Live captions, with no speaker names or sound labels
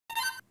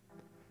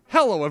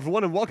Hello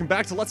everyone and welcome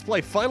back to Let's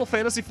Play Final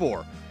Fantasy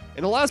IV.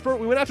 In the last part,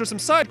 we went after some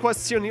side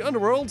quests here in the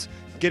Underworld,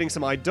 getting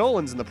some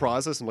Eidolons in the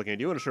process. I'm looking at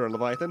you, and sure,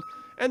 Leviathan.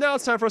 And now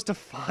it's time for us to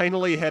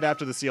finally head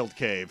after the sealed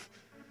cave.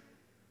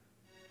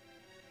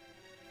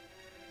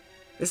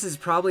 This is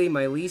probably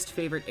my least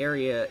favorite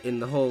area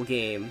in the whole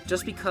game,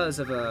 just because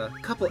of a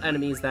couple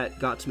enemies that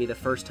got to me the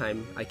first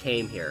time I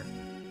came here.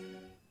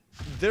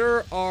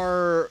 There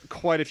are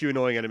quite a few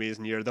annoying enemies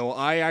in here, though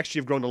I actually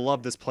have grown to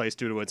love this place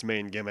due to its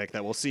main gimmick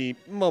that we'll see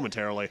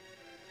momentarily.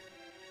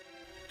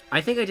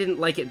 I think I didn't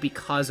like it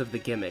because of the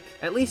gimmick,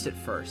 at least at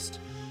first.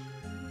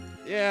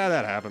 Yeah,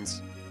 that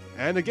happens.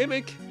 And the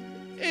gimmick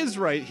is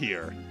right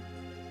here.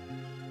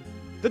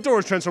 The door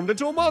is transformed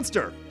into a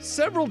monster.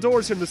 Several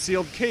doors in the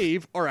sealed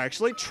cave are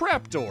actually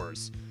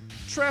trapdoors.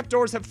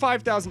 Trapdoors have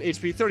 5,000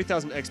 HP,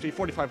 30,000 XP,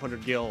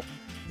 4,500 gil.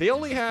 They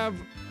only have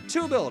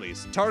two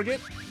abilities,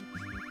 target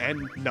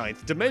and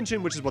ninth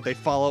dimension, which is what they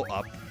follow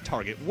up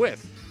target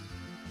with.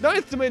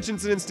 Ninth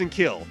dimension's an instant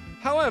kill.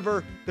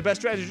 However, the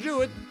best strategy to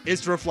do it is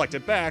to reflect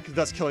it back,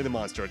 thus killing the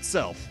monster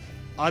itself.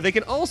 They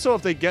can also,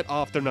 if they get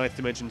off their ninth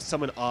dimension,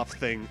 summon off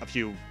a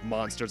few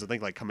monsters, I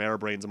think like Chimera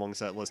Brains amongst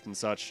that list and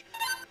such.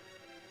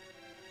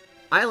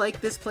 I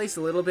like this place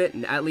a little bit,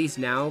 at least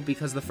now,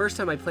 because the first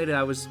time I played it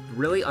I was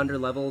really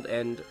underleveled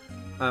and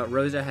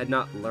Rosa had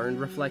not learned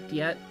Reflect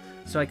yet.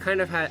 So I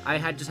kind of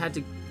just had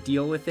to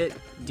deal with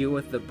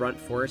the brunt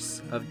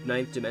force of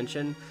ninth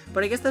dimension.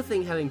 But I guess the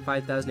thing having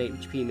 5,000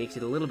 HP makes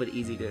it a little bit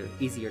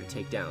easier to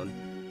take down.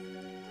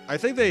 I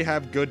think they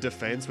have good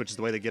defense, which is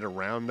the way they get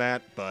around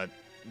that, but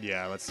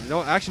yeah,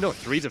 actually no,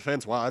 3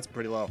 defense, wow, that's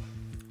pretty low.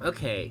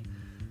 Okay,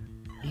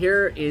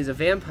 here is a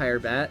vampire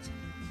bat.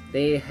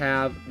 They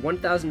have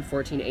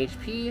 1,014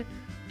 HP,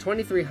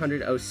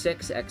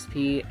 2,306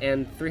 XP,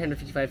 and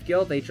 355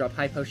 gil. They drop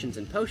high potions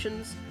and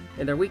potions,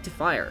 and they're weak to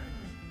fire.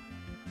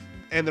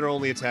 And their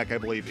only attack, I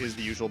believe, is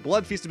the usual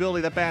Blood Feast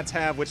ability that bats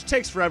have, which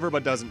takes forever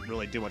but doesn't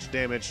really do much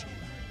damage.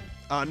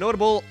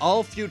 Notable,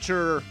 all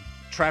future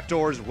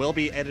trapdoors will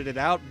be edited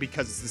out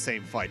because it's the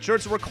same fight. Sure,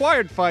 it's a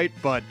required fight,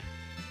 but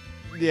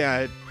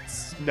yeah,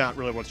 it's not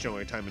really what's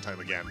showing time and time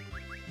again.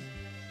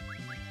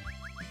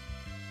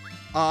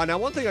 Now,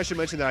 one thing I should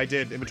mention that I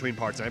did in between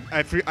parts, and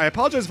I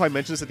apologize if I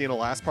mentioned this at the end of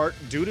the last part.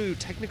 Due to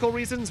technical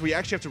reasons, we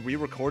actually have to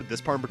re-record this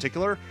part in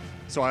particular,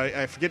 so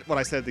I forget what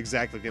I said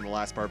exactly at the end of the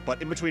last part,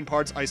 but in between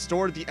parts, I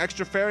stored the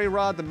extra fairy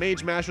rod, the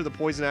mage masher, the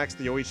poison axe,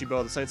 the Oichi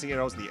bow, the sensing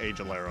arrows, and the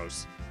angel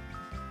arrows.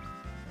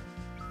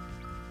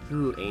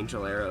 Ooh,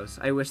 angel arrows.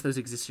 I wish those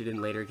existed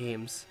in later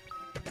games.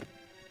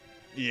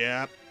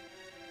 Yeah.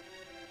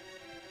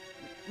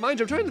 Mind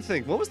you, I'm trying to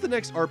think, what was the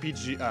next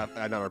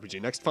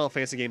next Final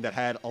Fantasy game that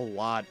had a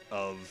lot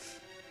of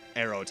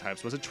arrow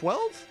types? Was it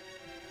 12?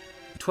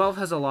 12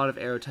 has a lot of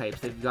arrow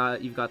types. You've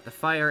got the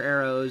fire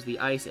arrows, the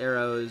ice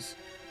arrows,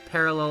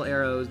 parallel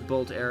arrows,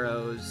 bolt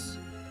arrows.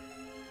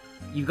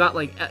 You've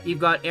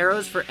got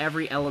arrows for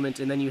every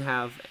element, and then you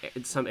have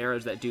some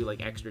arrows that do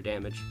like extra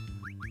damage.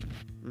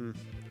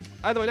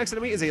 Either way, next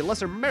enemy is a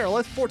Lesser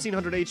Merilith,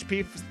 1,400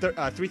 HP,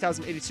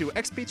 3,082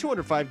 XP,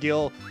 205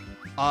 gil.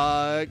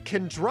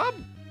 Can drop,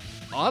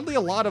 oddly,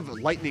 a lot of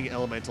lightning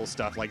elemental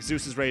stuff, like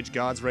Zeus's Rage,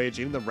 God's Rage,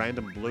 even the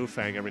random Blue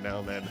Fang every now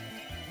and then.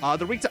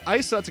 They're weak to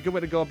ice, so that's a good way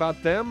to go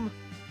about them.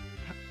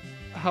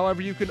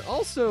 However, you can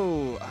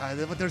also,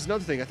 there's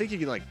another thing, I think you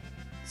can, like,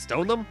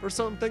 stone them or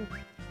something?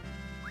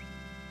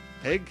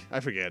 Pig?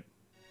 I forget.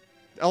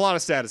 A lot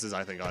of statuses,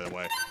 I think, either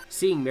way.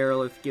 Seeing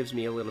Merilith gives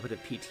me a little bit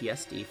of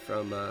PTSD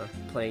from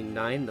playing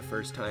 9 the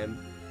first time,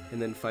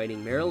 and then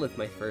fighting Merilith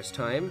my first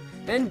time,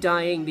 and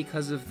dying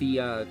because of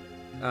the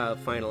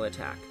final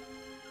attack.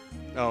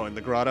 Oh, in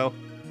the grotto?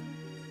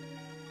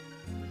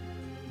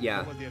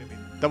 Yeah.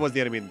 That was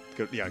the enemy.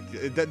 Yeah,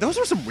 those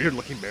were some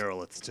weird-looking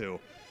Meriliths, too.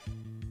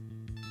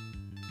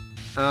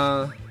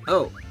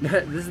 Oh,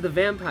 this is the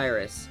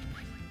Vampirus.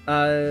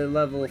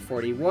 Level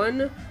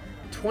 41,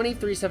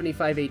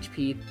 2,375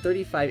 HP,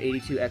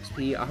 3,582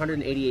 XP,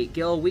 188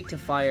 gil, weak to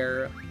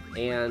fire,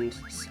 and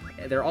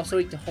they're also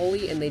weak to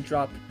holy, and they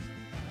drop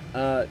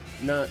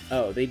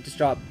they just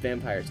drop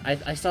vampires.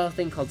 I saw a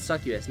thing called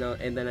Succubus,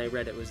 and then I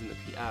read it was in the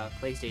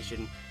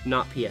PlayStation,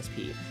 not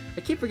PSP.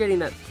 I keep forgetting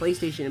that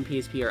PlayStation and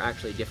PSP are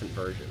actually different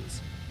versions.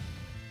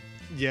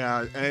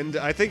 Yeah, and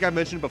I think I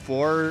mentioned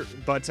before,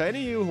 but to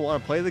any of you who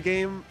want to play the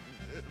game,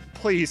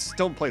 please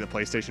don't play the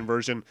PlayStation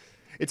version.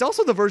 It's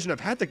also the version I've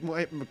had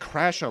that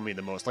crash on me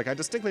the most. Like, I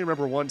distinctly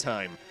remember one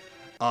time,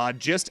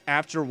 just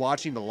after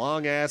watching the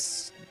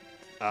long-ass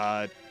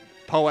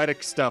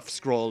poetic stuff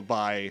scrolled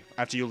by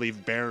after you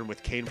leave Baron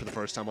with Kain for the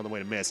first time on the way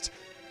to Mist.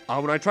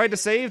 When I tried to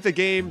save, the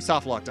game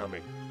soft-locked on me.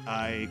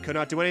 I could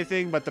not do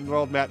anything, but the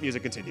world map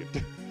music continued.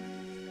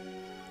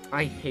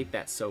 I hate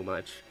that so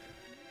much.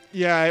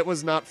 Yeah, it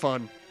was not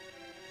fun.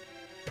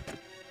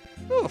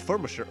 Oh,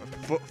 firmer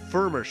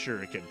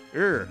shuriken.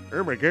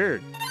 Oh my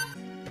god.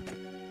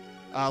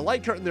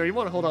 Light curtain there, you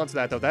want to hold on to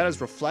that, though. That is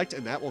Reflect,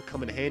 and that will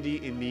come in handy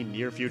in the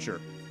near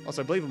future.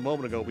 Also, I believe a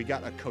moment ago we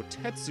got a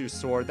Kotetsu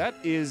sword. That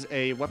is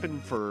a weapon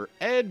for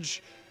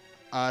Edge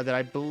that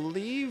I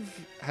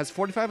believe has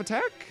 45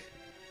 attack.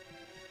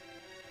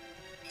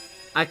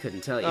 I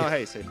couldn't tell you. Oh,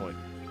 hey, save point.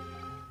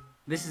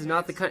 This is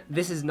not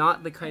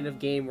the kind of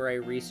game where I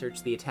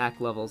research the attack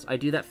levels. I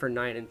do that for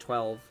 9 and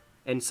 12,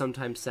 and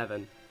sometimes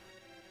 7.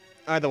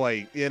 Either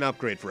way, an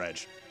upgrade for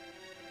Edge.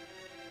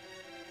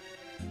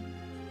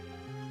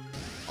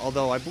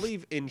 Although I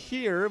believe in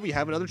here we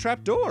have another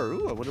trapdoor.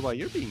 Ooh, I wonder why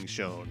you're being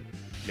shown.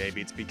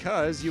 Maybe it's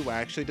because you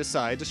actually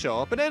decide to show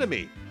up an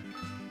enemy.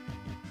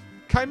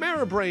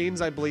 Chimera Brains,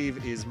 I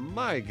believe, is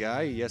my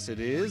guy. Yes, it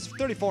is.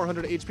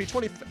 3,400 HP,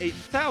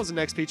 28,000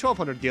 XP,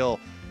 1,200 gil.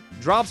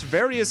 Drops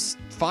various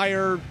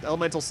fire,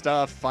 elemental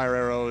stuff, fire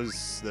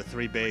arrows, the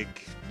 3 big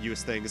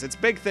use things. Its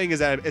big thing is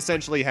that it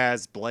essentially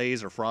has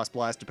Blaze or Frost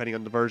Blast, depending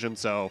on the version,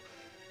 so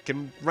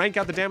can rank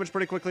out the damage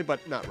pretty quickly,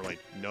 but not really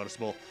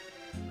noticeable.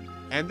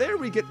 And there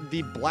we get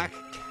the Black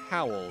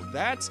Cowl.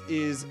 That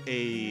is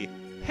a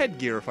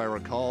headgear, if I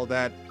recall,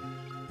 that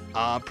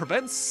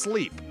prevents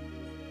sleep.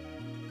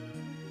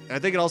 And I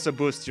think it also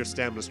boosts your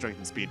stamina, strength,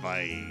 and speed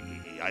by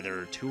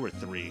either 2 or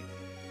 3.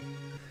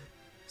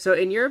 So,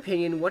 in your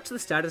opinion, what's the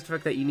status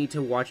effect that you need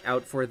to watch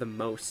out for the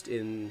most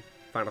in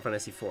Final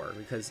Fantasy IV?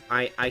 Because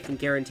I can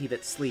guarantee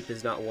that sleep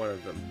is not one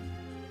of them.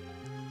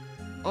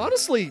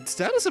 Honestly,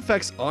 status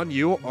effects on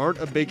you aren't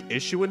a big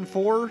issue in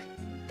 4.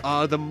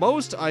 The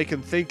most I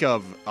can think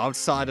of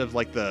outside of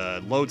like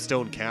the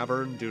Lodestone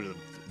Cavern due to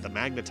the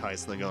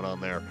magnetized thing going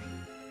on there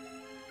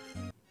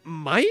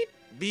might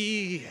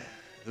be...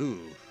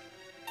 Ooh.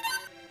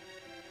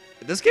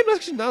 This game,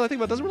 actually, now that I think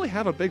about it, doesn't really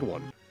have a big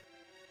one.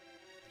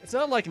 It's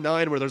not like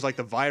 9 where there's like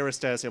the virus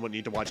status you would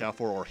need to watch out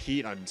for, or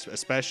heat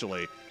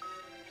especially.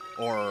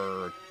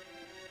 Or...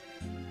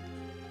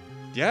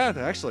 Yeah,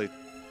 actually.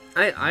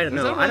 I don't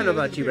know. I don't know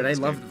about you, but I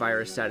love the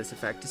virus status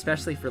effect,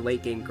 especially for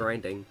late game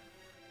grinding.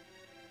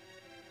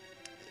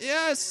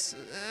 Yes,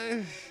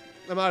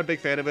 I'm not a big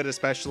fan of it,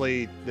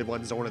 especially the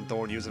one Zorn and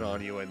Thorn use it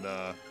on you and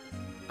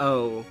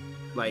Oh,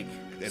 like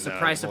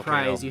surprise,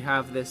 Volcano. surprise!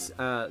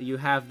 You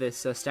have this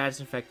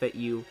status effect that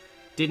you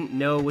didn't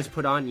know was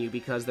put on you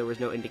because there was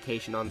no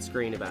indication on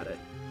screen about it.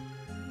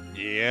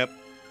 Yep.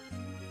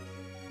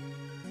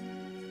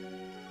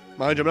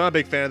 Mind you, I'm not a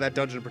big fan of that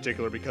dungeon in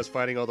particular because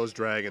fighting all those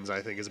dragons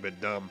I think is a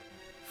bit dumb.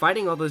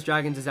 Fighting all those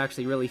dragons is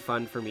actually really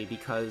fun for me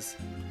because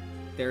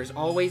there's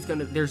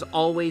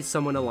always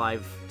someone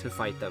alive to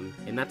fight them,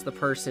 and that's the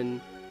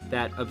person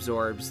that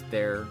absorbs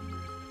their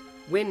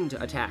wind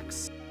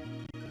attacks.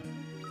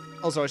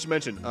 Also, I should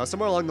mention,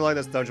 somewhere along the line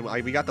of this dungeon,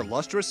 we got the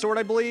Lustrous Sword,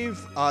 I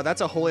believe.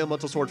 That's a Holy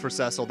Elemental Sword for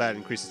Cecil that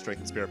increases Strength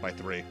and Spirit by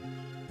 3.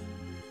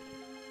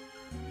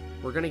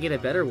 We're gonna get a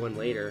better one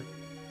later.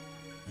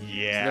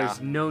 Yeah. So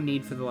there's no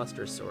need for the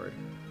Lustrous Sword.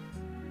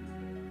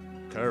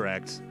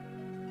 Correct.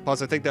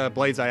 Plus, I think the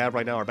blades I have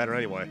right now are better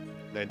anyway,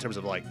 in terms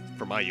of, like,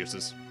 for my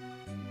uses.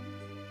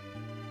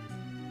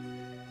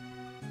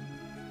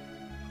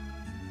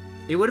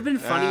 It would have been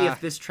funny if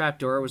this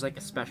trapdoor was like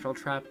a special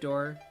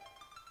trapdoor.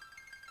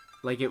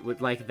 Like it would,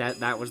 like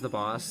that was the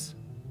boss.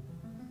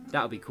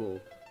 That would be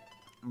cool.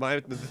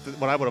 What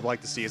I would have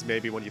liked to see is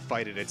maybe when you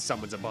fight it, it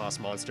summons a boss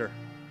monster.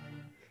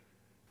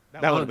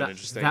 That would have been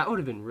interesting. That would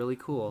have been really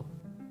cool.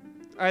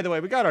 Either way,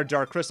 we got our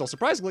Dark Crystal.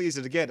 Surprisingly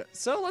easy to get,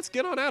 so let's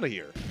get on out of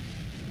here.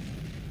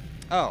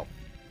 Oh.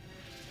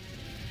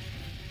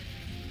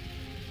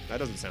 That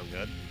doesn't sound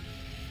good.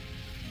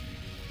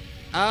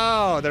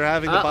 Oh, they're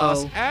having the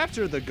boss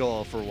after the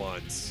goal for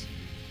once.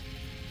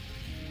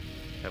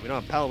 And we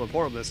don't have Pelham and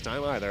Porum this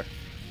time either.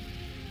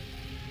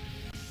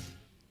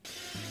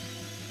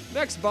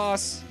 Next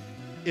boss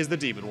is the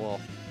Demon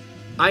Wall.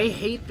 I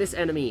hate this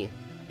enemy,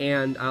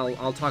 and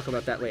I'll talk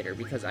about that later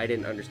because I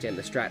didn't understand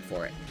the strat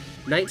for it.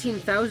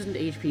 19,000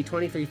 HP,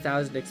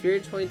 23,000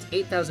 experience points,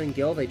 8,000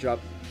 gil. They drop.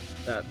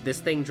 This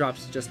thing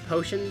drops just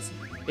potions.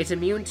 It's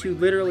immune to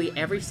literally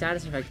every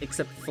status effect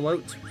except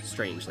float.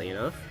 Strangely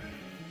enough.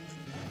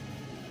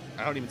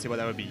 I don't even see why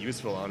that would be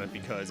useful on it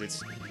because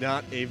it's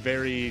not a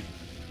very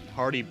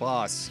hardy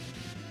boss.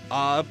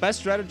 Best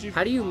strategy.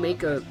 How do you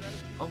make a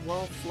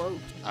wall float?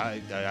 I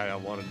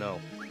don't want to know.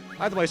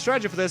 Either way,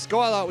 strategy for this: go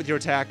all out with your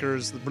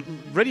attackers.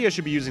 Rydia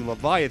should be using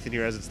Leviathan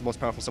here as it's the most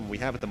powerful summon we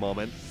have at the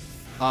moment.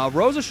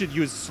 Rosa should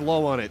use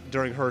slow on it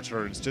during her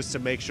turns just to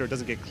make sure it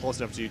doesn't get close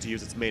enough to you to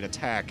use its main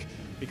attack.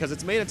 Because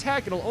its main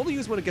attack it'll only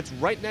use when it gets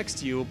right next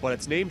to you, but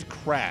it's named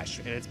Crash,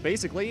 and it's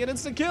basically an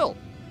instant kill.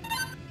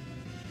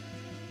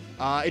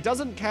 It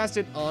doesn't cast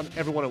it on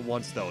everyone at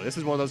once, though. This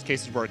is one of those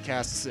cases where it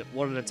casts it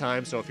one at a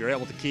time, so if you're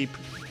able to keep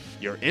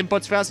your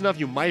inputs fast enough,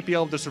 you might be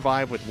able to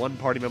survive with one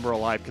party member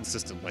alive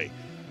consistently.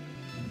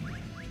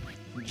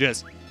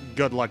 Just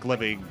good luck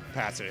living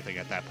past anything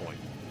at that point.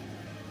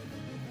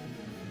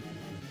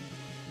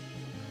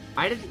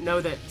 I didn't know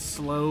that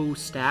slow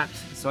stacked,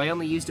 so I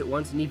only used it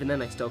once, and even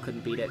then I still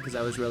couldn't beat it because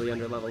I was really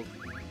underleveled.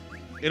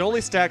 It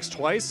only stacks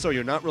twice, so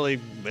you're not really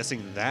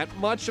missing that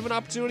much of an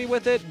opportunity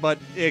with it, but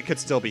it could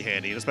still be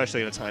handy,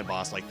 especially in a time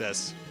boss like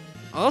this.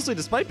 Honestly,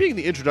 despite being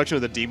the introduction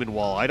of the Demon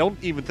Wall, I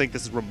don't even think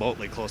this is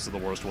remotely close to the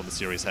worst one the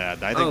series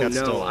had. I think that's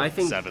still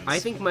sevens. I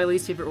think my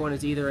least favorite one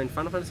is either in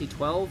Final Fantasy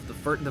 12,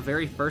 the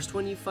very first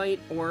one you fight,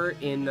 or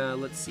in,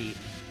 let's see,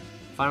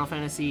 Final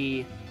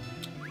Fantasy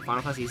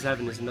Final Fantasy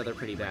 7 is another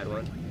pretty bad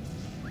one.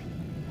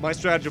 My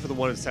strategy for the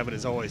 1 and 7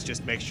 is always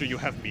just make sure you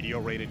have Meteor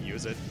Rain and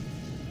use it.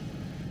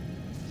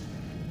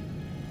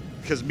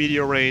 Because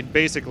Meteor Rain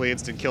basically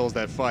instant kills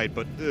that fight,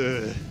 but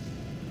ugh.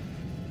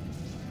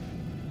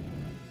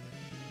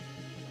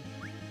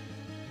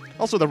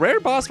 Also, the rare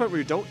boss fight where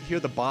you don't hear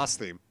the boss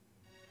theme.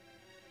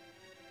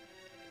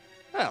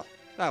 Well,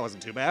 that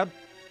wasn't too bad.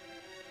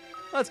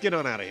 Let's get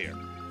on out of here.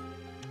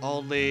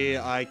 Only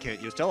I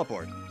can't use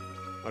teleport.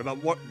 What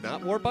about warp?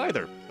 Not warp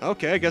either.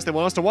 Okay, I guess they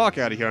want us to walk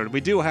out of here, and we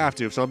do have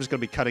to, so I'm just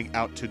going to be cutting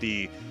out to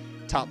the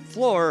top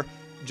floor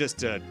just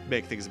to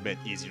make things a bit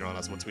easier on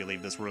us once we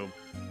leave this room.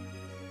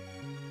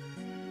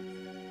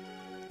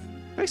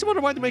 Makes me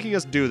wonder why they're making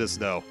us do this,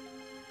 though.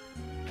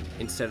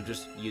 Instead of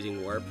just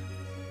using warp.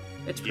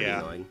 It's pretty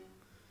annoying.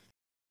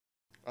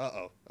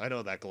 Uh-oh. I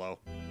know that glow.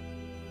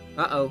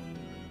 Uh-oh.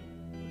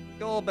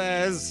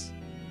 Golbez!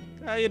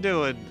 How you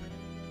doing?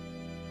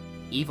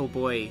 Evil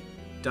Boy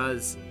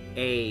does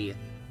a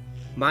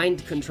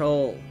mind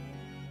control.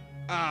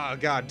 Ah,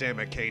 god damn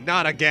it, Kane.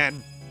 Not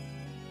again!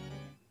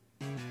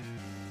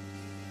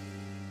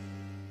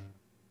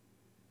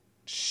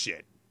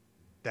 Shit.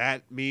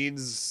 That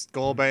means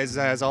Golbez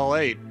has all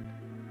 8.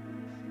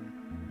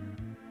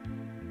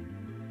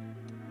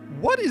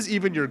 What is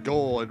even your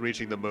goal in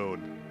reaching the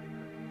moon?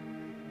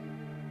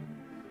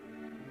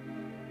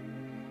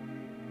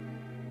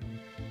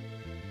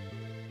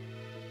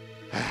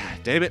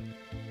 Damn it.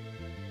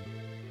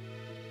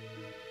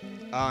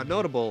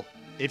 Notable,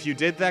 if you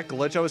did that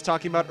glitch I was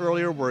talking about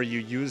earlier where you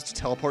used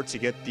teleport to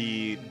get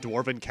the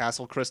Dwarven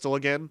Castle Crystal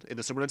again in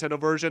the Super Nintendo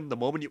version, the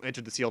moment you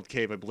entered the sealed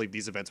cave, I believe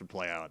these events would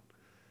play out.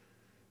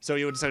 So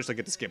you would essentially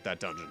get to skip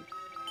that dungeon.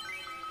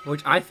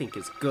 Which I think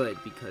is good,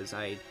 because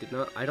I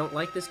don't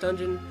like this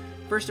dungeon.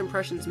 First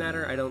impressions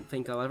matter. I don't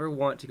think I'll ever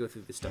want to go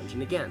through this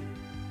dungeon again.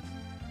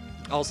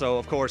 Also,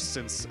 of course,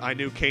 since I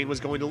knew Kane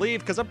was going to leave,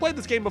 because I've played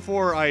this game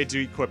before, I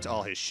de-equipped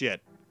all his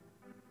shit.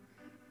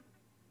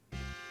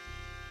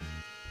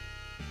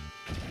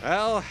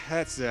 Well,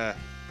 that's a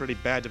pretty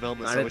bad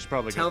development, so we should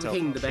probably go tell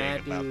Kane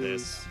about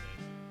this.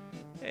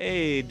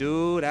 Hey,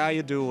 dude, how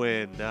you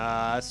doing?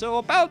 So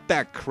about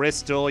that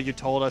crystal you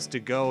told us to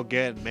go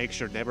get and make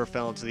sure it never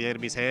fell into the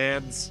enemy's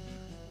hands.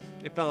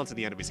 It fell into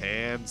the enemy's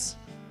hands.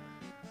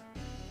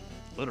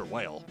 Lunar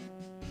whale.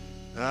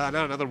 Not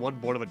another one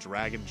born of a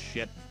dragon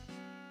shit.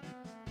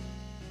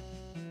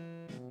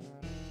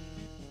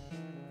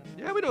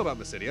 Yeah, we know about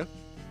Mysidia.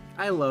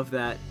 I love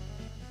that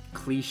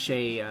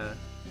cliche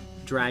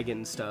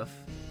dragon stuff.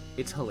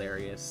 It's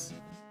hilarious.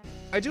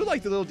 I do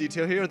like the little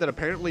detail here that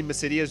apparently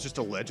Mysidia is just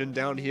a legend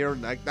down here,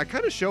 and that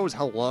kind of shows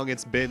how long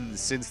it's been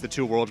since the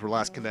two worlds were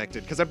last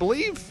connected. Because I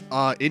believe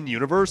in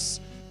universe,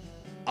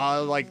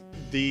 like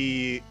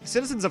the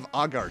citizens of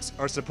Agart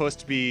are supposed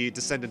to be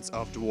descendants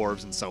of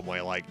dwarves in some way,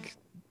 like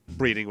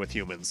breeding with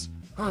humans.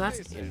 Oh,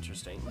 that's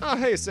interesting. Oh,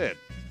 hey, Sid.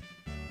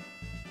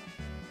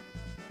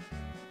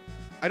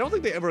 I don't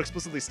think they ever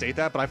explicitly state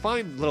that, but I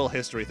find little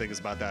history things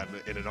about that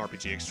in an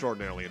RPG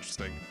extraordinarily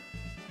interesting.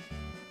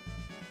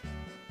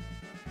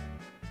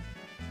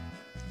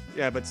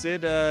 Yeah, but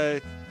Sid,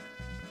 you're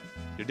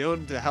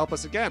doing to help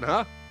us again,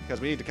 huh? Because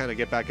we need to kind of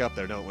get back up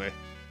there, don't we?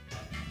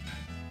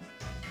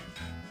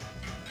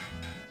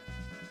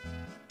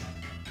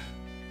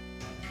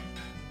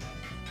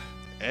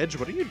 Edge,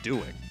 what are you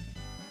doing?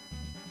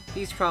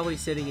 He's probably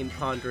sitting and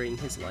pondering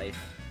his life.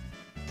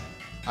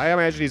 I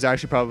imagine he's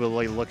actually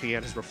probably looking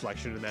at his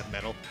reflection in that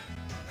metal.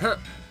 Huh.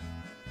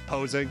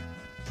 Posing.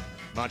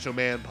 Macho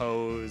Man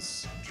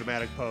pose.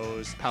 Dramatic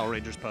pose. Power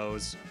Rangers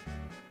pose.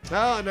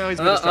 Oh, no, he's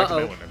been distracted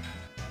by women.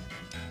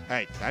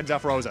 Hey, hands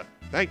off Rosa.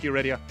 Thank you,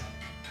 Rydia.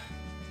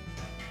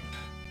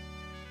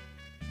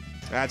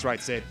 That's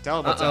right, Sid. Tell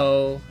him what's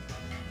up.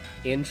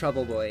 In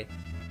trouble, boy.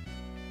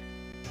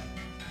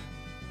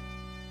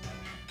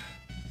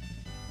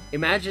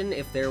 Imagine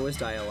if there was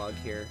dialogue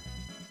here.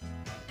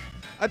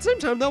 At the same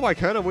time, though, I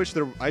kind of wish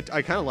there... I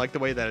kind of like the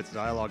way that it's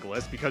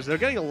dialogue-less, because they're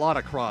getting a lot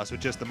across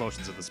with just the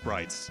motions of the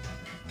sprites.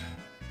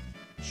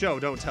 Show,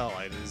 don't tell.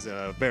 It is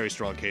a very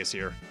strong case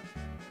here.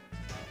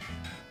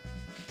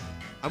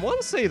 I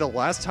want to say the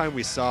last time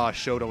we saw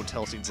show don't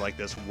tell scenes like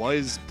this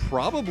was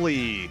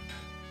probably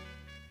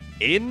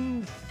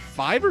in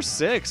 5 or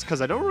 6,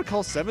 because I don't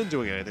recall 7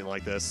 doing anything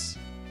like this.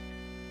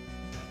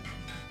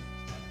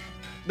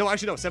 No,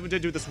 actually, no. 7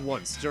 did do this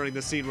once during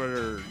the scene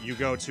where you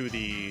go to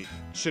the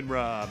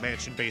Shinra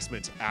mansion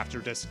basement after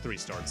Disc 3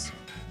 starts.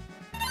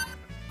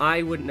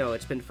 I wouldn't know.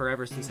 It's been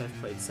forever since I've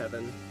played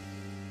 7.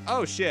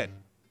 Oh, shit.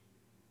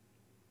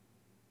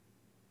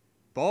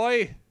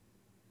 Boy.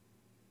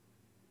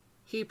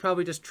 He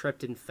probably just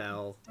tripped and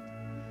fell.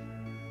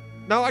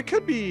 Now, I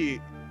could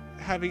be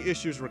having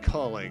issues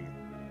recalling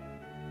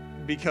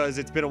because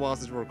it's been a while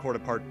since we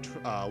recorded part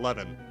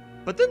 11.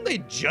 But didn't they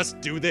just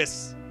do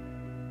this?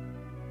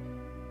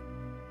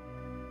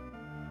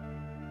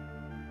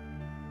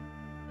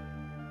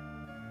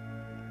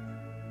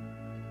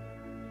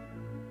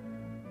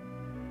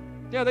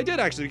 Yeah, they did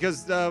actually,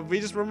 because we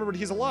just remembered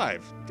he's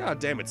alive. God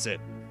damn it, Sid.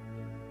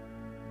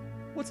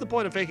 What's the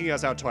point of faking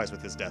us out twice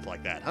with his death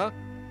like that, huh?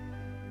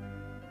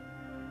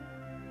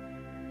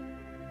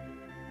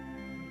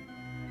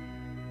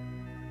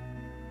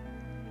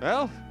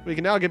 Well, we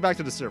can now get back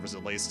to the surface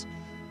at least.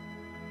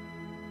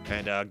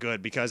 And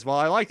good, because while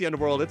I like the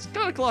Underworld, it's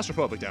kind of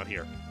claustrophobic down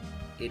here.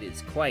 It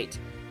is quite.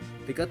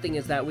 The good thing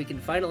is that we can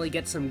finally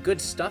get some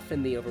good stuff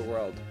in the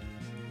overworld.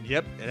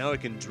 Yep, and now we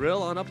can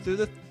drill on up through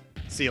the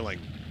ceiling.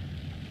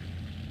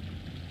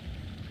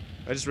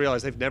 I just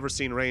realized they've never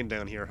seen rain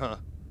down here, huh?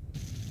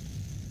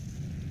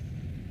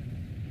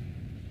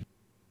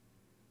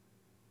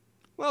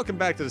 Welcome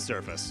back to the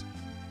surface.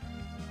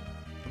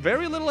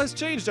 Very little has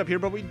changed up here,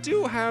 but we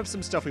do have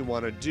some stuff we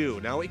want to do.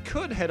 Now, we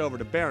could head over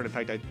to Baron. In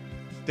fact, I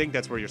think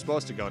that's where you're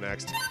supposed to go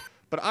next.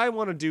 But I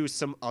want to do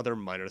some other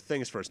minor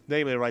things first.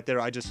 Namely, right there,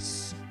 I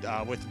just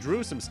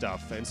withdrew some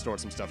stuff and stored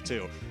some stuff,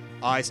 too.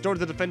 I stored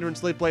the Defender and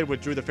Slate Blade,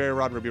 withdrew the Fairy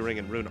Rod, Ruby Ring,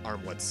 and Rune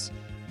Armlets.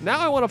 Now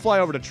I want to fly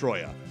over to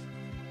Troya.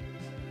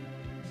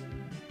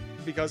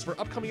 Because for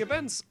upcoming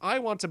events, I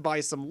want to buy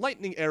some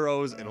lightning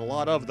arrows and a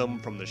lot of them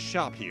from the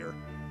shop here.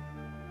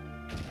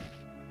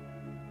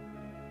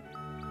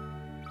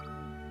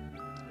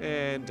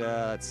 And,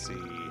 let's see.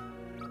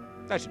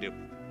 That should do.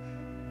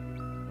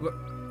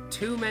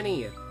 Too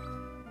many.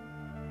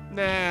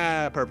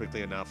 Nah,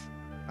 perfectly enough.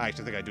 I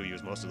actually think I do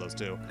use most of those,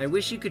 too. I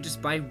wish you could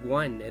just buy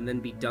one and then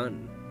be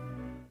done.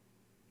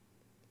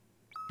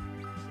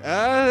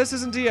 This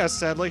isn't DS,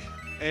 sadly.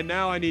 And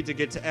now I need to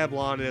get to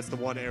Eblon, and it's the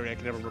one area I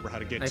can never remember how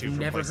to get to I've from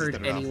never places heard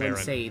that are not anyone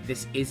barren. say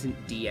this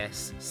isn't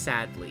DS,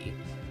 sadly.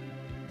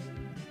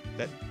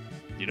 That,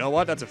 you know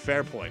what? That's a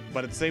fair point.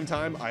 But at the same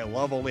time, I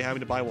love only having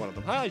to buy one of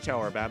them. Hi,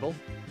 Tower Babel.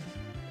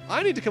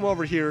 I need to come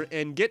over here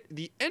and get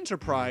the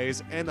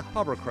Enterprise and the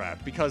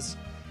Hovercraft, because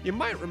you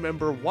might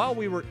remember while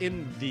we were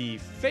in the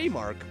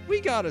Feymark, we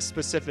got a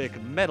specific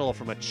metal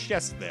from a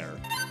chest there.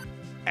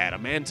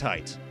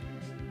 Adamantite.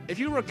 If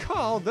you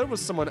recall, there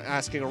was someone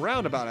asking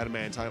around about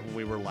adamantite when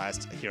we were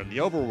last here in the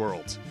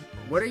overworld.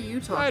 What are you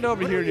talking? Right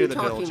over here near the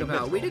village of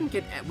about?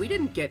 Mithril. We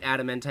didn't get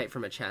adamantite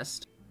from a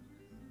chest.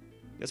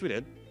 Yes, we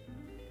did.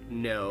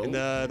 No. In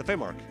the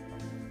Feymark.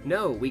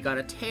 No, we got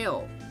a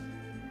tail.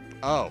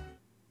 Oh.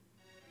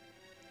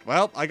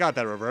 Well, I got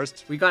that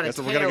reversed. We got Guess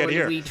a what we're gonna tail get and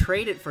here. we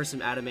traded for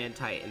some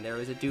adamantite, and there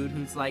was a dude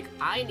who's like,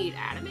 I need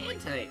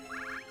adamantite.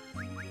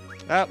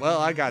 Well,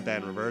 I got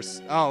that in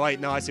reverse. Oh, wait,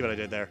 no, I see what I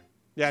did there.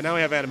 Yeah, now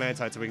we have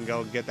adamantite, so we can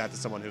go get that to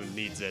someone who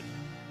needs it.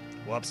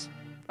 Whoops.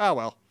 Oh,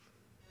 well.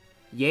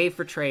 Yay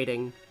for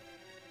trading.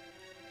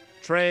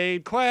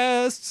 Trade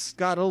quests!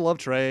 Gotta love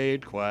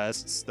trade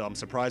quests. Though I'm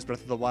surprised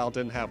Breath of the Wild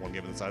didn't have one,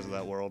 given the size of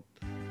that world.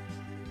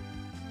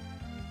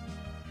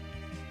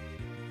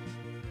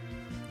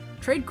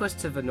 Trade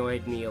quests have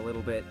annoyed me a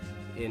little bit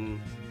in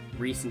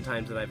recent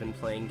times that I've been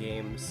playing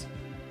games.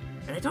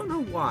 And I don't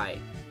know why.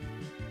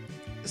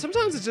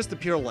 Sometimes it's just the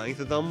pure length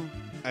of them,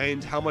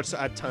 and how much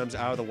at times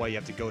out of the way you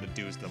have to go to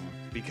do them.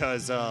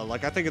 Because,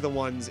 like, I think of the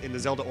ones in the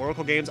Zelda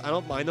Oracle games, I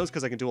don't mind those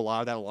because I can do a lot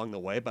of that along the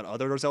way, but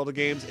other Zelda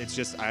games, it's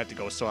just, I have to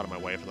go so out of my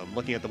way for them.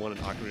 Looking at the one in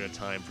Ocarina of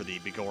Time for the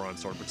Bigoron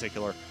sword in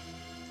particular.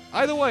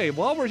 Either way,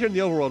 while we're here in the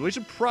overworld, we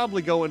should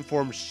probably go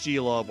inform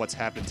Sheila of what's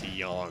happened to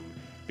Yang.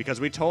 Because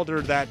we told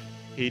her that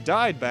he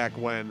died back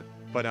when,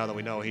 but now that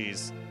we know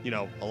he's, you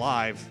know,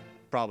 alive,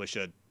 probably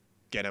should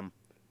get him.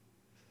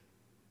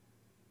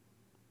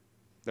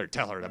 Or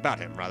tell her about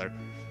him, rather.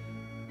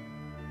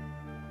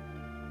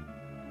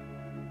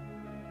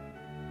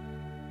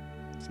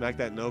 Smack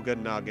that no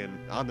good noggin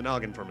on the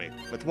noggin for me.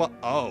 With what?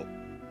 Oh.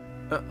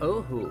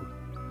 Oh.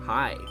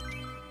 Hi.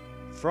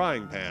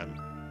 Frying pan.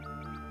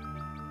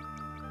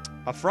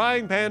 A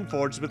frying pan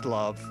forged with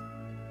love.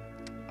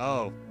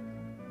 Oh.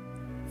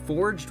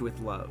 Forged with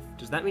love.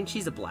 Does that mean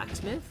she's a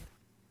blacksmith?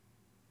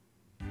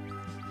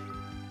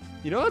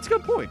 You know, that's a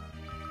good point.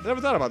 I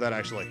never thought about that,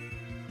 actually.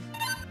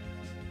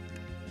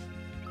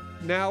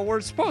 Now, we're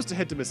supposed to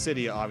head to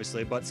Mysidia,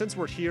 obviously, but since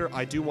we're here,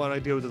 I do want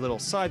to do the little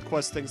side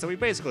quest things that we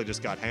basically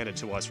just got handed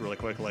to us really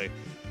quickly.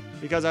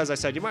 Because, as I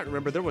said, you might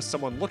remember there was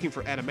someone looking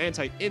for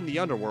adamantite in the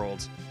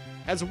Underworld.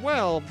 As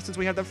well, since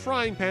we have the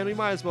frying pan, we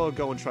might as well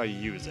go and try to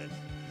use it.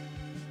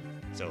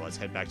 So let's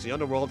head back to the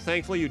Underworld.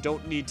 Thankfully, you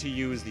don't need to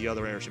use the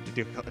other airship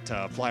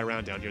to fly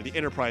around down here. The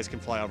Enterprise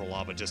can fly over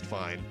lava just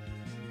fine,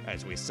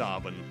 as we saw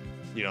when,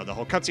 you know, the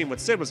whole cutscene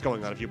with Sid was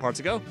going on a few parts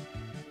ago.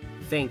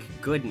 Thank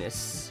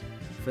goodness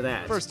for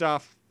that. First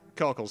off,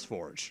 Cockle's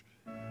Forge.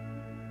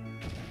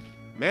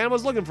 Man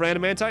was looking for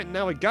adamantite, and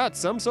now we got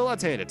some, so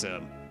let's hand it to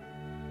him.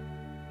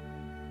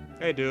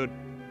 Hey, dude.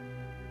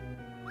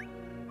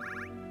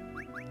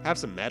 Have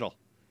some metal.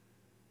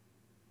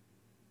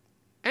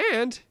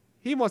 And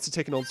he wants to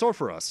take an old sword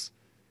for us.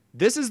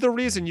 This is the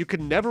reason you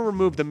could never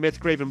remove the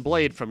Mythgraven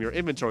Blade from your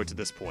inventory to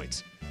this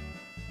point.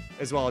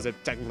 As well as it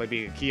technically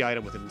being a key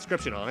item with an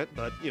inscription on it,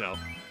 but, you know.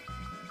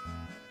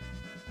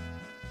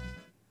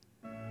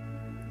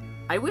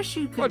 I wish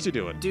you could What you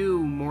doing?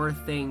 do more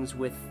things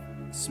with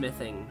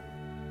smithing.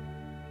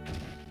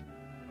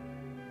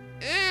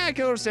 I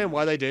can understand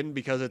why they didn't,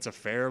 because it's a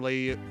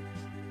fairly,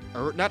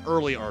 not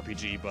early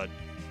RPG, but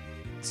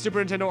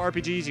Super Nintendo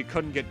RPGs you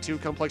couldn't get too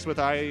complex with,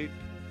 I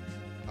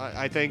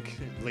think,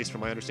 at least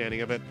from my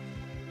understanding of it.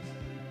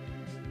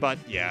 But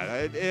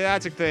yeah,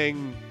 that's a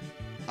thing.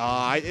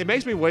 It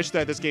makes me wish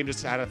that this game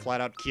just had a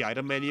flat-out key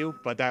item menu,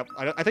 but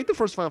I think the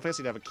first Final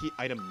Fantasy to have a key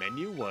item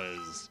menu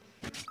was...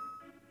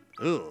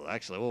 Ooh,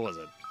 actually, what was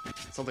it?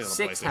 Something on the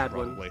Six PlayStation, had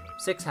probably. one.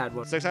 6 had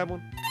one. 6 had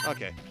one?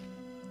 Okay.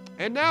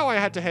 And now I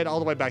had to head all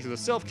the way back to the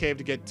Sylph Cave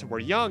to get to where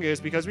Young is,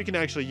 because we can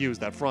actually use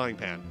that frying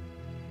pan.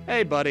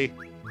 Hey, buddy.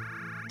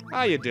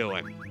 How you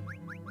doing?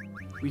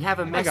 We have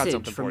a message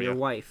something from for your you.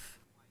 wife.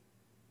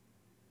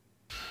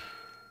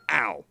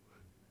 Ow.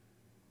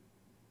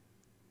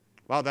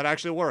 Wow, that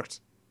actually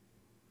worked.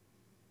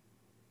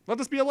 Let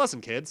this be a lesson,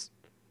 kids.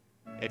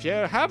 If you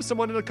have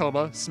someone in a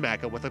coma,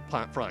 smack them with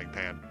a frying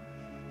pan.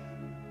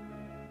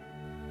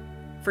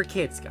 For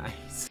kids,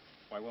 guys.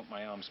 Why won't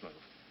my arms move?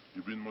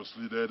 You've been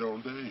mostly dead all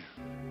day.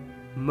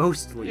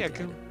 Mostly Yeah, dead.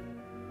 cool.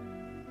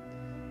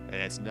 And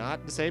it's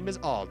not the same as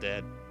all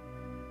dead.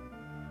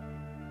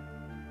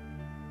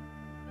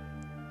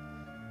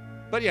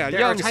 But yeah, There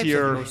Young's are types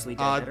here. of mostly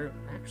dead that are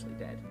actually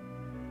dead.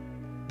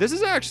 This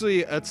is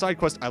actually a side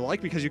quest I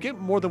like because you get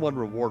more than one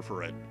reward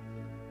for it.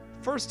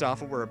 First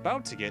off, what we're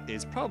about to get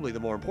is probably the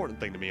more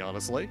important thing to me,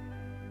 honestly.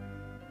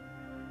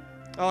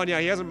 Oh, and yeah,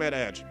 he hasn't met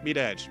Edge. Meet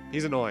Edge.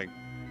 He's annoying.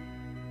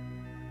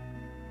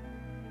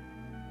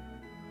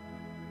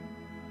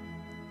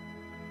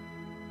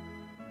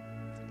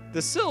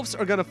 The Sylphs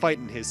are going to fight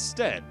in his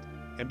stead,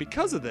 and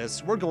because of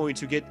this, we're going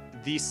to get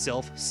the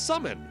Sylph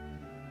Summon.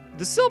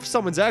 The Sylph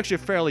Summon's actually a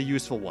fairly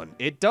useful one.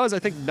 It does, I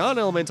think,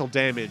 non-elemental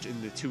damage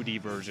in the 2D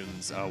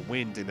versions,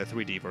 wind in the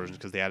 3D versions,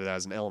 because they added that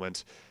as an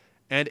element.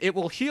 And it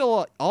will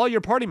heal all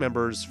your party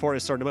members for a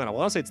certain amount. I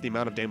want to say it's the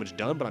amount of damage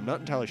done, but I'm not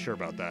entirely sure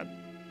about that.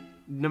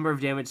 Number of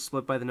damage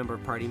split by the number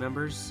of party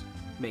members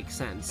makes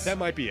sense. That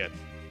might be it.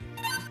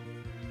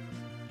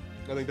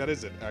 I think that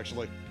is it,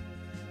 actually.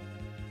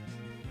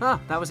 Huh,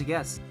 that was a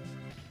guess.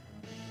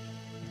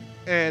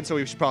 And so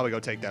we should probably go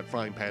take that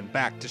frying pan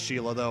back to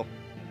Sheila, though.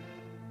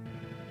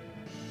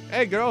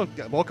 Hey, girl,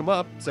 welcome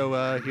up.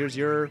 So here's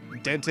your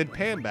dented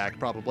pan back,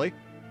 probably.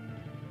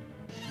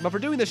 But for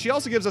doing this, she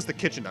also gives us the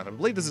kitchen knife. I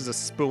believe this is a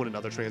spoon in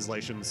other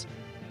translations.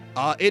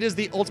 It is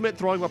the ultimate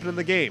throwing weapon in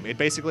the game. It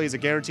basically is a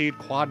guaranteed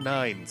quad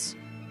 9s.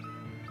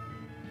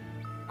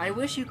 I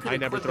wish you could I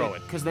never throw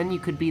it. because then you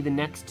could be the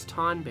next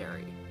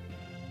Tonberry.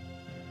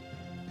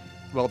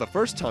 Well, the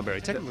first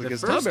Tonberry, technically, The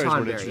because first Tonberries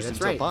weren't Tonberry, introduced that's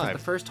until right. But 5.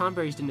 the first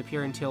Tonberries didn't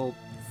appear until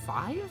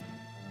 5?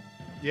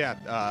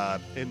 Yeah,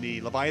 in the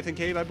Leviathan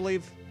Cave, I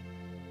believe.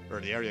 Or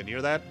the area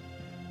near that.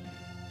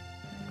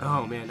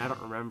 Oh man, I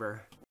don't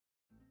remember.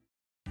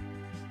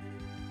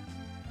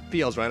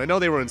 Feels right. I know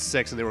they were in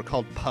 6 and they were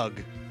called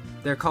Pug.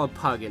 They're called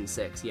Pug in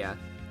 6, yeah.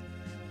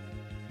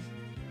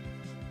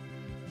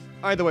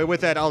 Either way, with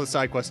that, all the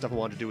side quest stuff I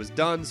wanted to do is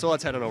done, so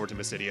let's head on over to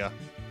Mysidia.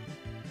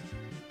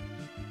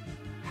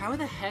 How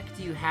the heck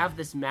do you have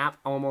this map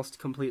almost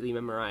completely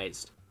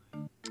memorized?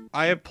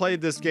 I have played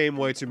this game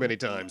way too many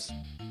times.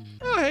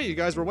 Oh, hey, you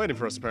guys were waiting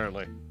for us,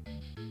 apparently.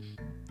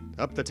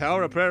 Up the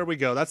Tower of Prayer we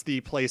go. That's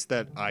the place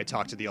that I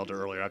talked to the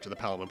Elder earlier after the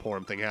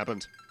Palamamporum thing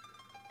happened.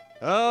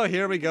 Oh,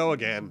 here we go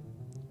again.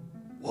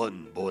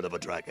 One born of a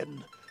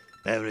dragon,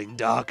 bearing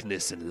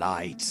darkness and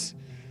light,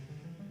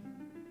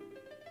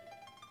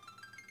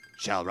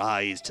 shall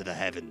rise to the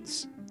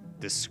heavens.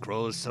 This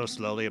scrolls so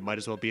slowly it might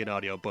as well be an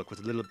audiobook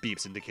with little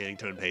beeps indicating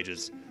turn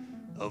pages.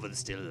 Over the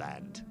still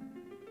land.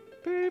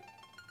 Beep.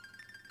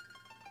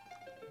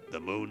 The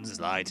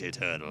moon's light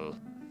eternal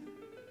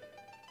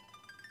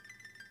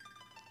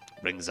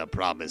brings a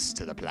promise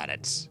to the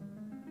planets.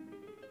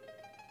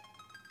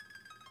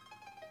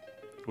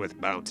 With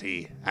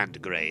bounty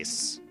and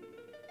grace.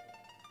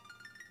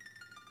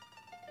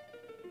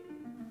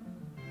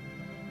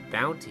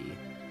 Bounty?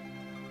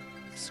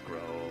 Scroll.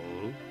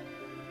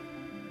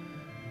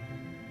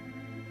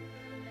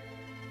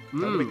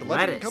 Time to make the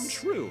legend Lettuce. come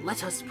true.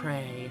 Let us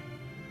pray.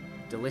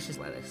 Delicious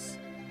lettuce.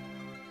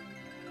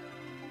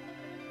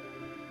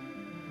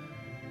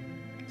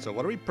 So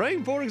what are we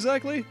praying for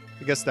exactly?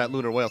 I guess that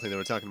lunar whale thing they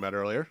were talking about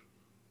earlier.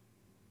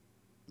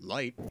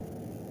 Light.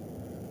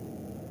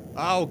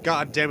 Oh,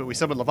 god damn it, we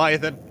summoned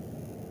Leviathan.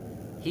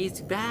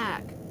 He's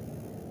back.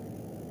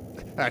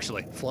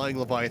 Actually, flying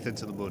Leviathan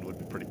to the moon would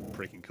be pretty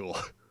freaking cool.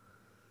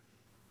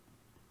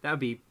 That would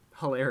be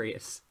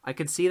hilarious. I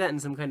could see that in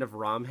some kind of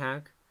ROM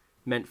hack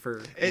meant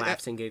for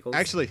laughs and giggles.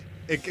 Actually,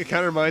 it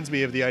kind of reminds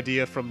me of the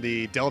idea from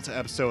the Delta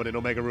episode in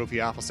Omega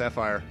Ruby Alpha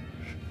Sapphire,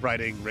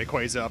 riding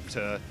Rayquaza up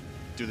to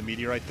do the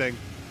meteorite thing.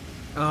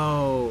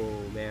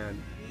 Oh,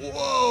 man.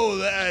 Whoa,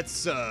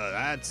 that's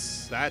a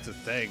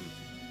thing.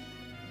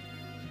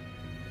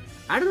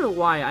 I don't know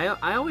why.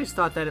 I always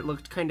thought that it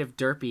looked kind of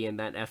derpy in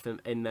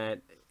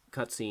that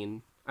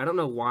cutscene. I don't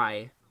know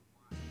why.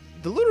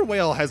 The lunar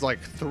whale has like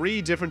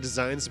 3 different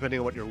designs depending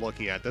on what you're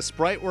looking at. The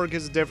sprite work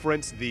is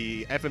different.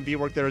 The FMV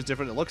work there is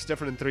different. It looks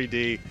different in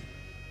 3D.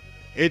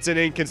 It's an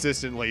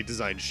inconsistently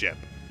designed ship.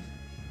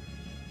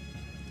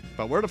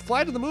 But we're to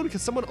fly to the moon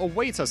because someone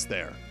awaits us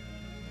there.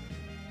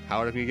 How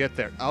are we going to get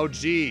there? Oh,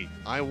 gee,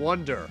 I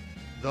wonder.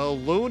 The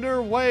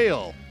lunar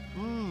whale.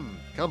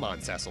 Come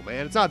on, Cecil,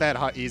 man. It's not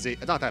that easy.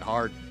 It's not that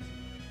hard.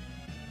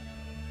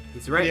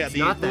 He's right. Yeah, it's the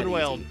not that lunar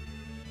whale easy.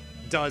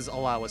 does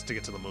allow us to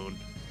get to the moon.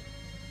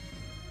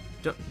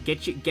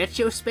 Get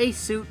your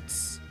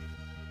spacesuits.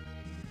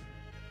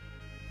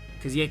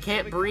 Because you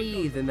can't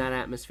breathe in that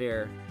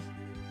atmosphere.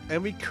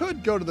 And we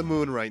could go to the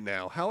moon right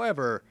now.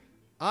 However,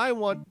 I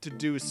want to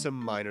do some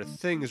minor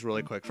things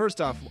really quick.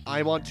 First off,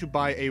 I want to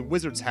buy a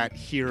wizard's hat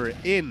here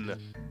in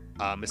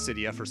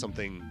Mysidia for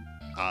something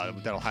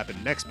that'll happen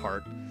next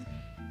part.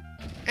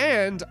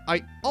 And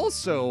I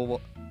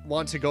also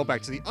want to go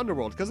back to the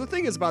Underworld, because the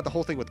thing is about the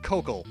whole thing with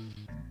Cecil.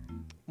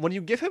 When you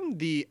give him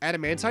the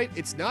adamantite,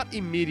 it's not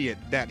immediate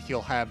that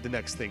he'll have the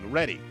next thing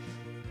ready.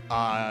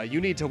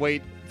 You need to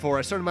wait for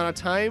a certain amount of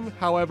time.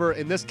 However,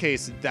 in this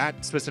case,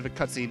 that specific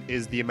cutscene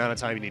is the amount of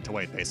time you need to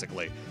wait,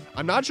 basically.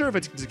 I'm not sure if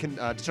it's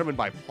determined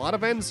by plot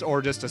events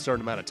or just a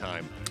certain amount of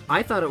time.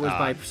 I thought it was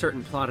by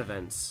certain plot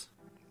events.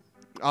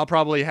 I'll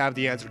probably have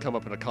the answer come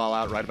up in a call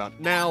out right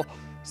about now,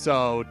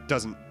 so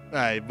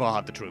we'll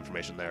have the true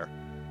information there.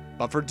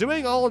 But for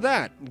doing all of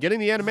that, getting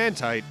the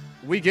adamantite,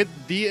 we get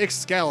the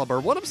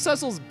Excalibur, one of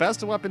Cecil's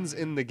best weapons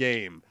in the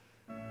game.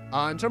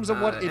 In terms of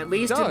what it at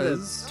least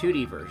does, in the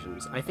 2D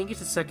versions. I think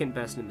it's the second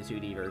best in the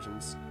 2D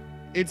versions.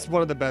 It's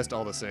one of the best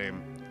all the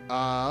same.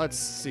 Let's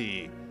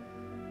see.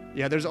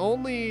 Yeah, there's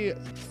only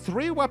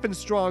 3 weapons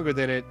stronger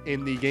than it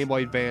in the Game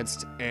Boy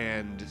Advanced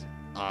and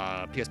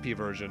PSP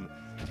version.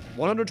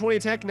 120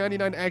 attack,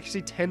 99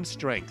 accuracy, 10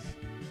 strength.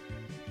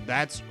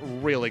 That's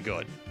really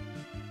good.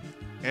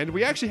 And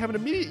we actually have an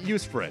immediate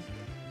use for it.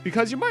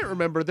 Because you might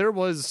remember there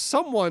was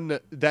someone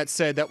that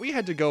said that we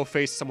had to go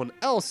face someone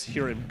else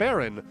here in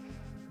Baron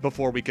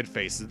before we could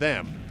face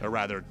them. Or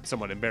rather,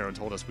 someone in Baron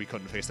told us we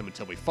couldn't face them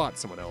until we fought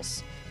someone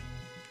else.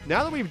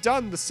 Now that we've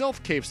done the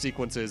Sylph Cave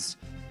sequences,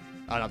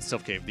 not the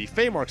Sylph Cave, the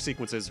Feymark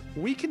sequences,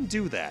 we can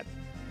do that.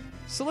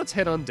 So let's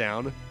head on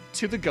down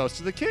to the Ghost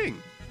of the King.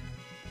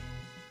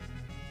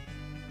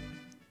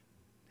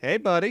 Hey,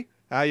 buddy.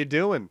 How you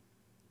doing?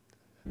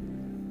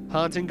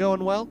 Haunting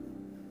going well?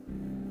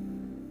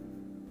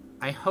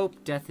 I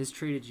hope death has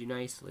treated you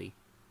nicely.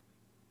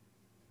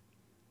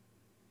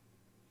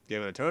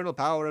 Given eternal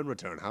power in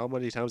return. How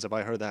many times have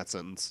I heard that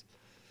sentence?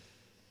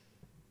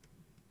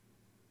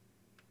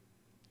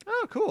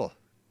 Oh, cool.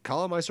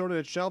 Call on my sword and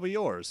it shall be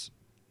yours.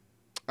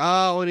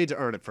 Oh, we need to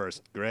earn it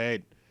first.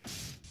 Great.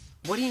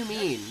 What do you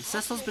mean?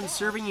 Cecil's been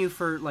serving you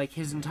for, like,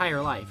 his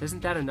entire life.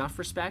 Isn't that enough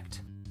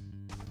respect?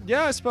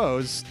 Yeah, I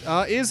suppose.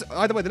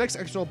 Either way, the next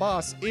external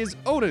boss is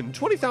Odin.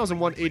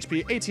 20,001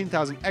 HP,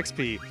 18,000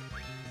 XP.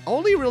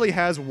 Only really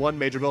has one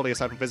major ability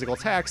aside from physical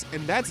attacks,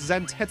 and that's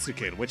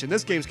Zantetsuken, which in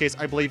this game's case,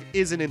 I believe,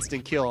 is an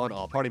instant kill on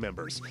all party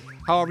members.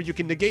 However, you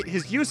can negate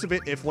his use of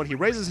it if when he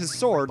raises his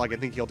sword, like I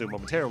think he'll do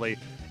momentarily,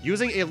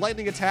 using a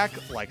lightning attack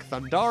like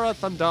Thundara,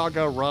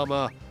 Thundaga,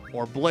 Rama,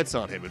 or Blitz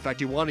on him. In fact,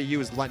 you want to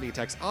use lightning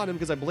attacks on him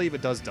because I believe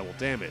it does double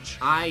damage.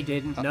 I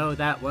didn't know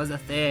that was a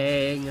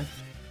thing.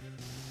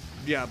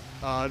 Yeah,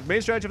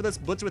 main strategy for this,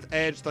 Blitz with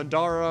Edge,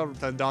 Thundara,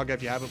 Thundaga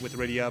if you have it with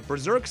Rydia,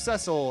 Berserk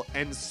Cecil,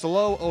 and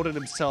slow Odin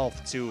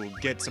himself to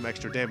get some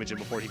extra damage in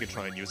before he can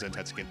try and use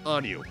Zantetsuken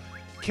on you.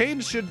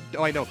 Kane should...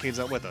 Oh, I know, Kane's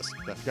not with us.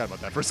 I forgot about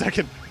that for a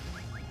second.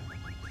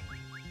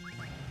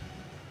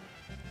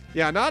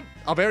 Yeah, not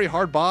a very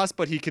hard boss,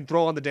 but he can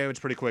throw on the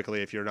damage pretty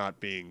quickly if you're not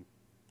being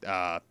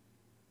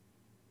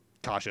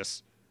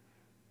cautious.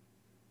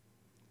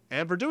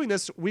 And for doing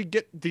this, we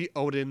get the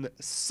Odin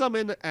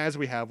summon as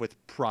we have with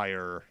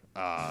prior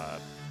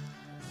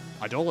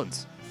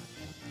Eidolons.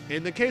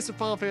 In the case of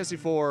Final Fantasy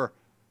IV,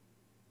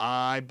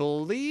 I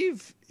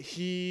believe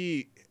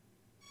he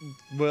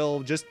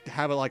will just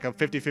have like a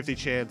 50-50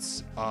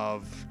 chance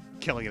of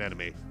killing an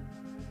enemy.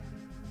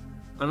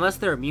 Unless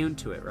they're immune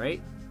to it,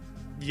 right?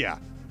 Yeah.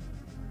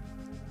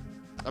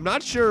 I'm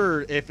not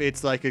sure if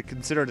it's like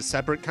considered a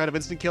separate kind of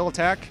instant kill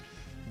attack.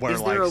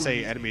 Where,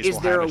 say, enemies will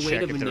have a check if they're vulnerable to it. Is there a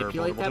way to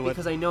manipulate that?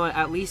 Because I know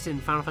at least in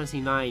Final Fantasy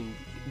IX,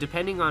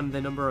 depending on the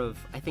number of,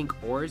 I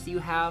think, ores you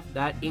have,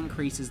 that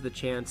increases the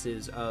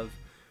chances of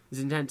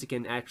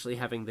Zantetsuken actually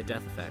having the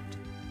death effect.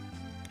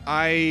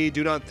 I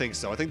do not think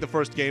so. I think the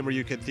first game where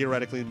you could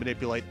theoretically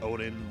manipulate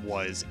Odin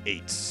was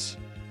 8.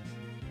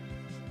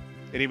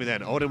 And even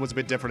then, Odin was a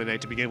bit different in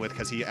 8 to begin with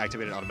because he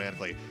activated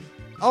automatically.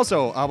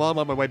 Also, while I'm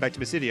on my way back to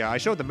Mysidia, I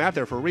showed the map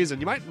there for a reason.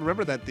 You might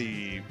remember that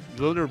the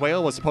lunar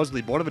whale was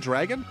supposedly born of a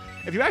dragon.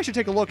 If you actually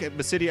take a look at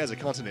Mysidia as a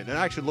continent, it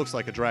actually looks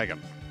like a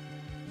dragon.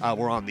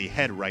 We're on the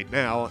head right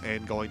now,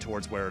 and going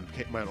towards where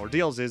Mount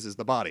Ordeals is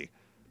the body.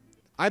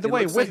 Either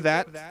way, with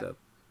that... the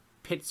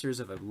pincers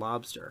of a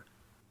lobster.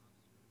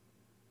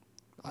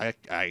 I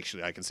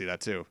can see that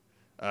too.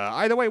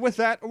 Either way, with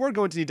that, we're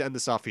going to need to end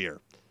this off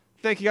here.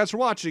 Thank you guys for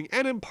watching,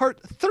 and in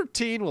part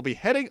 13, we'll be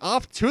heading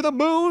off to the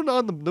moon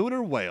on the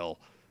lunar whale.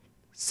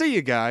 See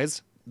you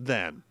guys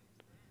then.